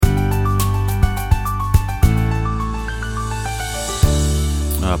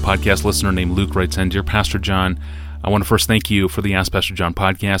podcast listener named Luke writes in, Dear Pastor John, I want to first thank you for the Ask Pastor John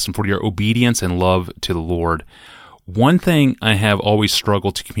podcast and for your obedience and love to the Lord. One thing I have always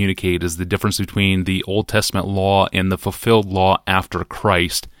struggled to communicate is the difference between the Old Testament law and the fulfilled law after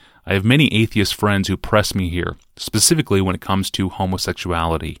Christ. I have many atheist friends who press me here, specifically when it comes to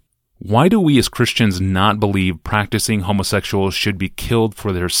homosexuality. Why do we as Christians not believe practicing homosexuals should be killed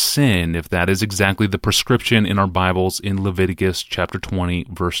for their sin if that is exactly the prescription in our Bibles in Leviticus chapter 20,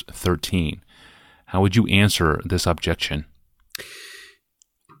 verse 13? How would you answer this objection?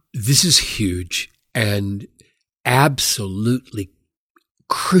 This is huge and absolutely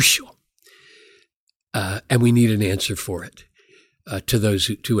crucial, and we need an answer for it to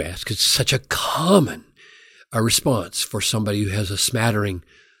those who ask. It's such a common response for somebody who has a smattering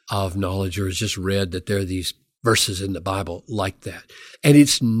of knowledge or has just read that there are these verses in the Bible like that. And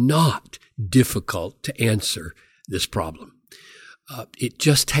it's not difficult to answer this problem. It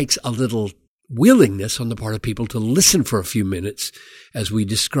just takes a little willingness on the part of people to listen for a few minutes as we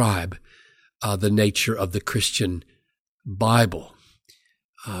describe the nature of the Christian Bible.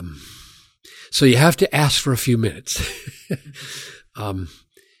 So you have to ask for a few minutes.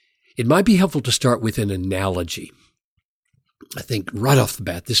 It might be helpful to start with an analogy. I think right off the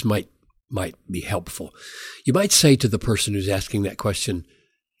bat, this might be helpful. You might say to the person who's asking that question,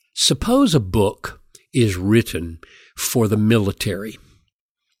 suppose a book is written for the military.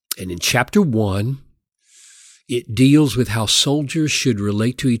 And in chapter 1, it deals with how soldiers should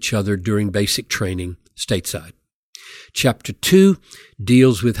relate to each other during basic training stateside. Chapter 2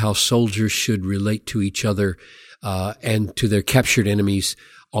 deals with how soldiers should relate to each other and to their captured enemies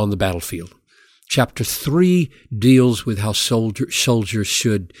on the battlefield. Chapter 3 deals with how soldiers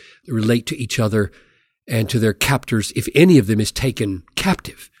should relate to each other and to their captors if any of them is taken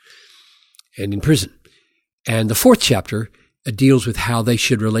captive and in prison. And the 4th chapter deals with how they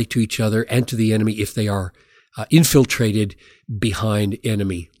should relate to each other and to the enemy if they are infiltrated behind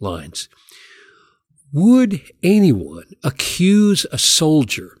enemy lines. Would anyone accuse a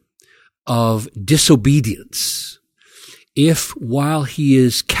soldier of disobedience if, while he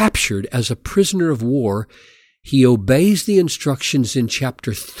is captured as a prisoner of war, he obeys the instructions in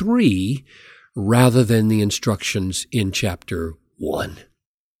chapter 3 rather than the instructions in chapter 1?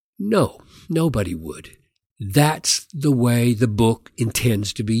 No, nobody would. That's the way the book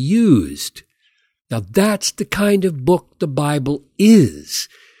intends to be used. Now, that's the kind of book the Bible is.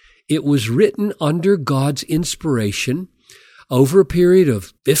 It was written under God's inspiration over a period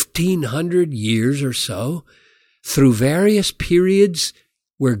of 1,500 years or so, through various periods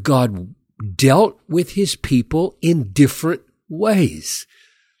where God dealt with his people in different ways.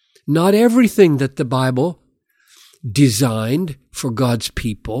 Not everything that the Bible designed for God's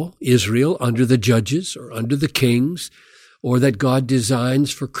people, Israel, under the judges or under the kings, or that God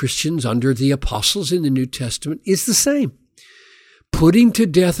designs for Christians under the apostles in the New Testament is the same. Putting to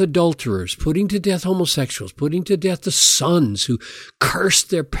death adulterers, putting to death homosexuals, putting to death the sons who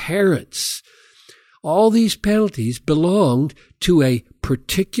cursed their parents. All these penalties belonged to a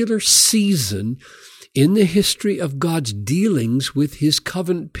particular season in the history of God's dealings with his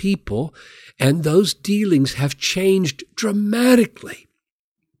covenant people, and those dealings have changed dramatically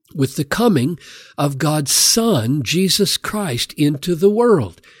with the coming of God's Son, Jesus Christ, into the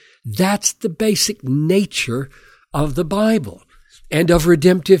world. That's the basic nature of the Bible and of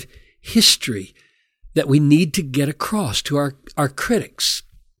redemptive history that we need to get across to our critics.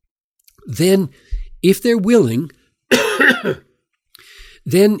 Then, if they're willing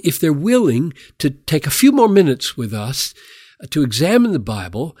to take a few more minutes with us to examine the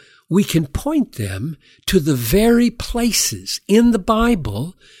Bible, we can point them to the very places in the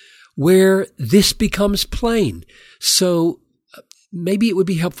Bible where this becomes plain. So maybe it would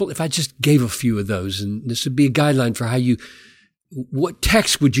be helpful if I just gave a few of those, and this would be a guideline for what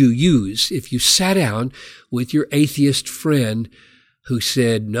text would you use if you sat down with your atheist friend who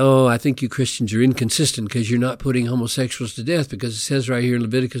said, no, I think you Christians are inconsistent because you're not putting homosexuals to death because it says right here in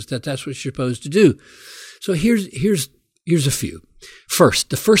Leviticus that that's what you're supposed to do. So here's a few.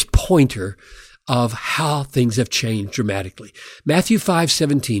 First, the first pointer of how things have changed dramatically. Matthew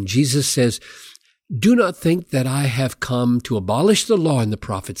 5:17, Jesus says, do not think that I have come to abolish the law and the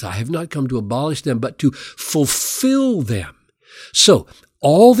prophets. I have not come to abolish them, but to fulfill them. So,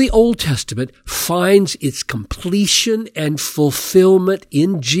 all the Old Testament finds its completion and fulfillment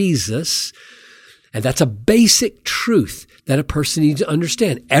in Jesus, and that's a basic truth that a person needs to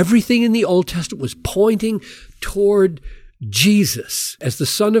understand. Everything in the Old Testament was pointing toward Jesus as the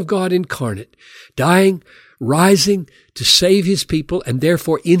Son of God incarnate, dying, rising to save his people, and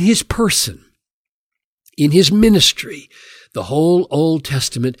therefore in his person, in his ministry, the whole Old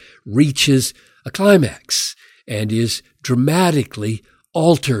Testament reaches a climax and is dramatically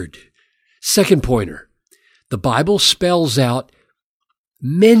altered. Second pointer, the Bible spells out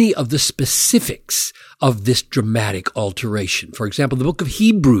many of the specifics of this dramatic alteration. For example, the book of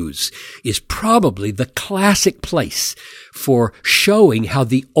Hebrews is probably the classic place for showing how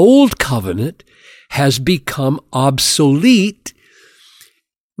the Old Covenant has become obsolete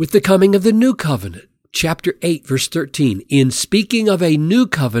with the coming of the New Covenant. Chapter 8, verse 13. In speaking of a new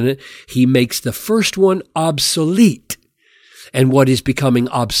covenant, he makes the first one obsolete. And what is becoming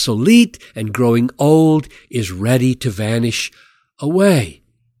obsolete and growing old is ready to vanish away.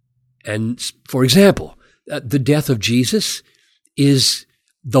 And for example, the death of Jesus is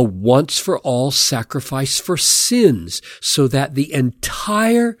the once for all sacrifice for sins, so that the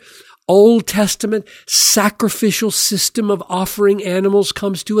entire Old Testament sacrificial system of offering animals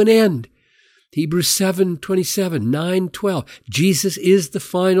comes to an end. Hebrews 7:27, 9:12. Jesus is the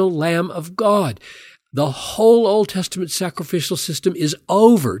final Lamb of God. The whole Old Testament sacrificial system is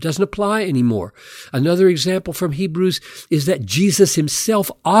over. It doesn't apply anymore. Another example from Hebrews is that Jesus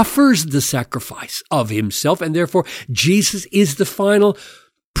himself offers the sacrifice of himself, and therefore Jesus is the final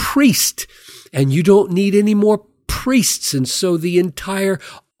priest. And you don't need any more priests. And so the entire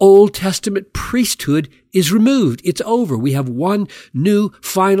Old Testament priesthood is removed. It's over. We have one new,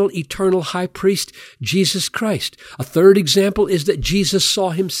 final, eternal high priest, Jesus Christ. A third example is that Jesus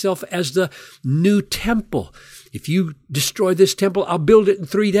saw himself as the new temple. If you destroy this temple, I'll build it in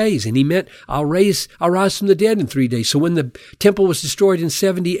 3 days. And he meant, I'll rise from the dead in 3 days. So when the temple was destroyed in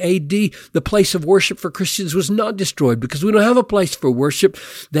 70 AD, the place of worship for Christians was not destroyed, because we don't have a place for worship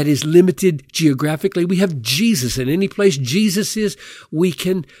that is limited geographically. We have Jesus, and any place Jesus is, we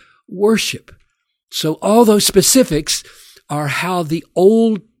can worship. So all those specifics are how the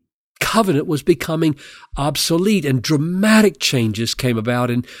Old Covenant was becoming obsolete, and dramatic changes came about,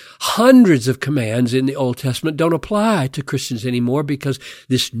 and hundreds of commands in the Old Testament don't apply to Christians anymore because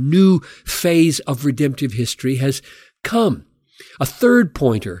this new phase of redemptive history has come. A third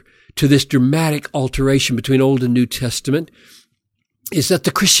pointer to this dramatic alteration between Old and New Testament is that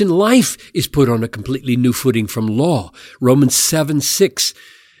the Christian life is put on a completely new footing from law. Romans 7:6.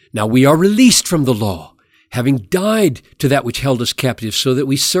 Now we are released from the law, having died to that which held us captive, so that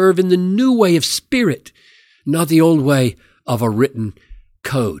we serve in the new way of spirit, not the old way of a written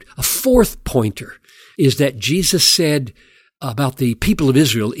code. A fourth pointer is that Jesus said about the people of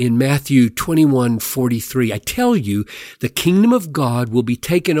Israel in Matthew 21:43, I tell you, the kingdom of God will be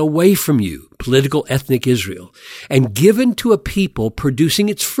taken away from you, political ethnic Israel, and given to a people producing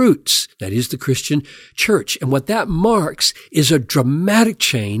its fruits, that is the Christian church. And what that marks is a dramatic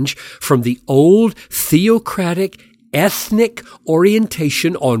change from the old theocratic ethnic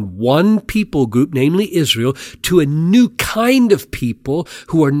orientation on one people group, namely Israel, to a new kind of people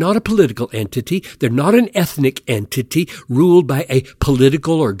who are not a political entity. They're not an ethnic entity ruled by a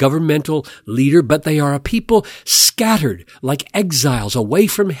political or governmental leader, but they are a people scattered like exiles away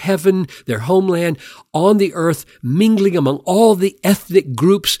from heaven, their homeland, on the earth, mingling among all the ethnic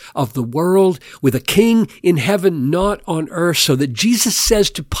groups of the world with a king in heaven, not on earth, so that Jesus says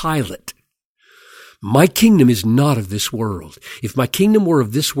to Pilate, my kingdom is not of this world. If my kingdom were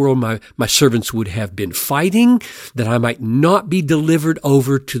of this world, my servants would have been fighting that I might not be delivered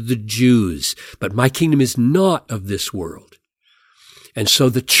over to the Jews. But my kingdom is not of this world. And so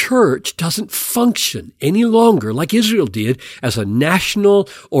the church doesn't function any longer like Israel did as a national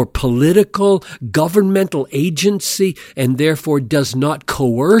or political governmental agency, and therefore does not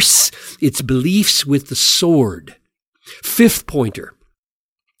coerce its beliefs with the sword. Fifth pointer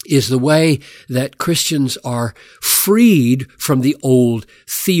is the way that Christians are freed from the old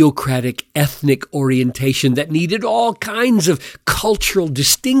theocratic ethnic orientation that needed all kinds of cultural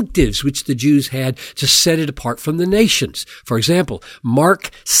distinctives which the Jews had to set it apart from the nations. For example,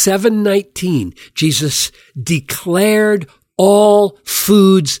 Mark 7:19, Jesus declared all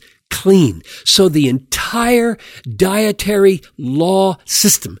foods clean. So the entire dietary law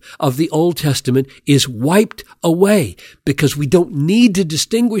system of the Old Testament is wiped away because we don't need to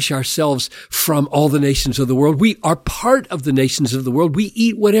distinguish ourselves from all the nations of the world. We are part of the nations of the world. We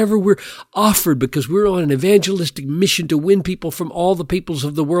eat whatever we're offered because we're on an evangelistic mission to win people from all the peoples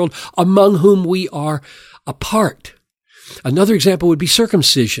of the world among whom we are a part. Another example would be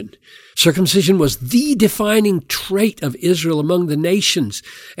circumcision. Circumcision was the defining trait of Israel among the nations.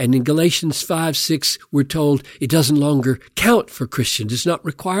 And in Galatians 5:6, we're told it doesn't longer count for Christians. It's not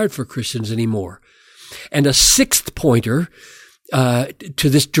required for Christians anymore. And a sixth pointer to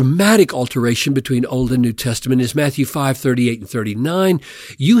this dramatic alteration between Old and New Testament is Matthew 5:38 and 39.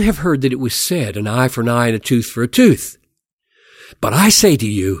 You have heard that it was said, an eye for an eye and a tooth for a tooth. But I say to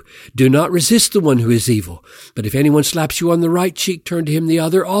you, do not resist the one who is evil. But if anyone slaps you on the right cheek, turn to him the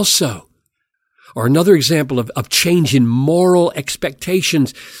other also. Or another example of change in moral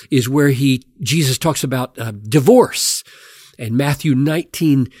expectations is where Jesus talks about divorce. And Matthew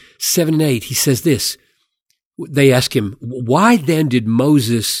 19:7 and 8, he says this. They ask him, why then did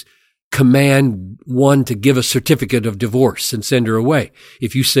Moses command one to give a certificate of divorce and send her away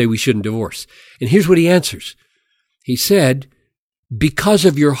if you say we shouldn't divorce? And here's what he answers. He said, because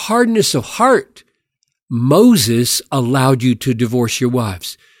of your hardness of heart, Moses allowed you to divorce your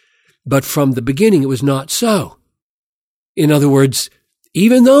wives. But from the beginning, it was not so. In other words,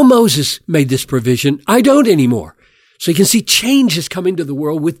 even though Moses made this provision, I don't anymore. So you can see change is coming to the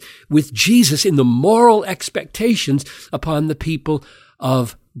world with Jesus in the moral expectations upon the people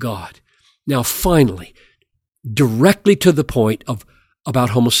of God. Now, finally, directly to the point about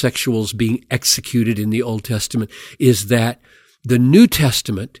homosexuals being executed in the Old Testament is that the New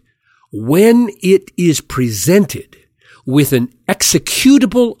Testament, when it is presented with an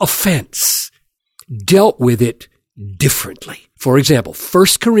executable offense, dealt with it differently. For example, 1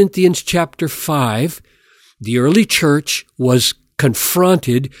 Corinthians chapter 5, the early church was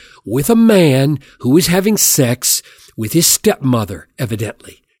confronted with a man who was having sex with his stepmother,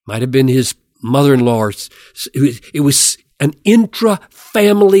 evidently. Might have been his mother-in-law. It was an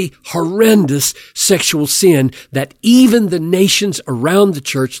intra-family horrendous sexual sin that even the nations around the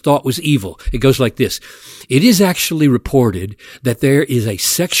church thought was evil. It goes like this. It is actually reported that there is a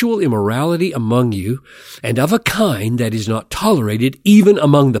sexual immorality among you, and of a kind that is not tolerated even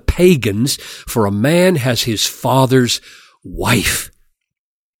among the pagans, for a man has his father's wife.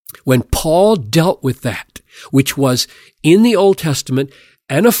 When Paul dealt with that, which was in the Old Testament,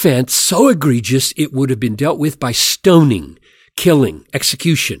 an offense so egregious it would have been dealt with by stoning, killing,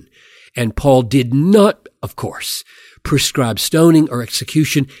 execution. And Paul did not, of course, prescribe stoning or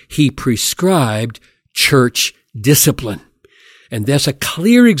execution. He prescribed church discipline. And that's a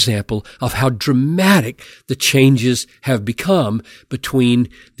clear example of how dramatic the changes have become between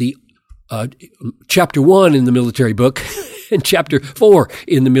the chapter 1 in the military book and chapter 4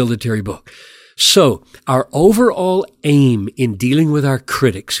 in the military book. So our overall aim in dealing with our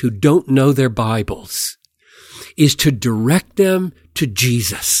critics who don't know their Bibles is to direct them to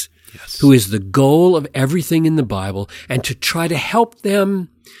Jesus, yes, who is the goal of everything in the Bible, and to try to help them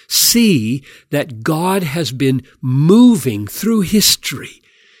see that God has been moving through history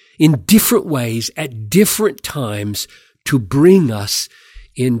in different ways at different times to bring us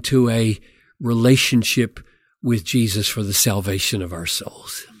into a relationship with Jesus for the salvation of our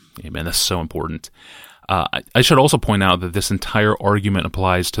souls. Amen. That's so important. I should also point out that this entire argument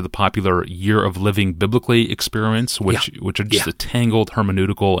applies to the popular Year of Living Biblically experiments, which are just a tangled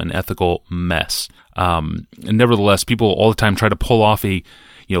hermeneutical and ethical mess. And nevertheless, people all the time try to pull off a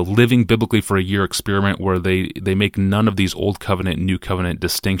living biblically for a year experiment where they make none of these Old Covenant and New Covenant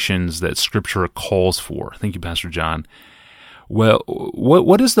distinctions that Scripture calls for. Thank you, Pastor John. Well,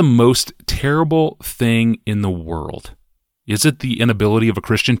 what is the most terrible thing in the world? Is it the inability of a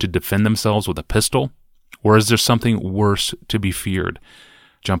Christian to defend themselves with a pistol? Or is there something worse to be feared?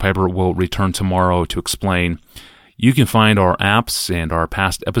 John Piper will return tomorrow to explain. You can find our apps and our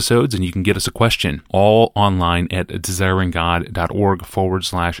past episodes, and you can get us a question all online at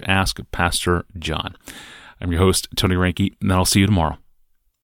desiringgod.org/ask Pastor John. I'm your host, Tony Ranke, and I'll see you tomorrow.